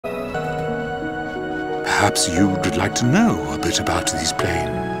Perhaps you'd like to know a bit about these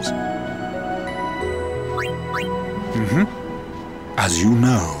plains. As you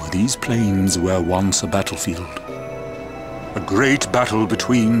know, these plains were once a battlefield. A great battle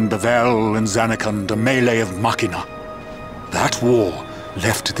between Bavel and Zanarkand, a melee of Machina. That war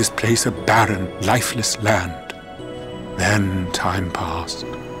left this place a barren, lifeless land. Then time passed.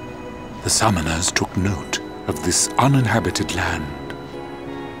 The summoners took note of this uninhabited land.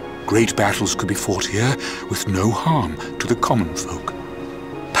 Great battles could be fought here with no harm to the common folk.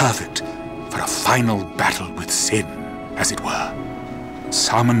 Perfect for a final battle with sin, as it were.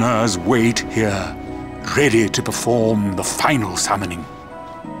 Summoners wait here, ready to perform the final summoning.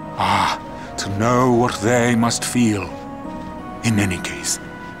 Ah, to know what they must feel. In any case,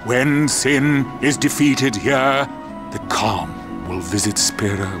 when sin is defeated here, the calm will visit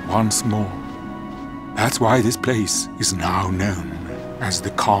Spira once more. That's why this place is now known as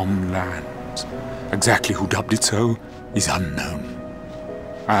the Calm Lands. Exactly who dubbed it so is unknown.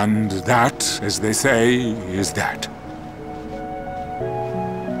 And that, as they say, is that.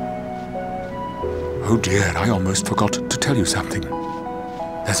 Oh dear, I almost forgot to tell you something.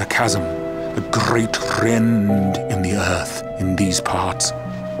 There's a chasm, a great rend in the earth in these parts.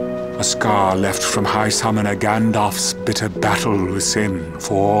 A scar left from High Summoner Gandalf's bitter battle with sin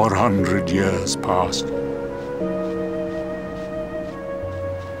 400 years past.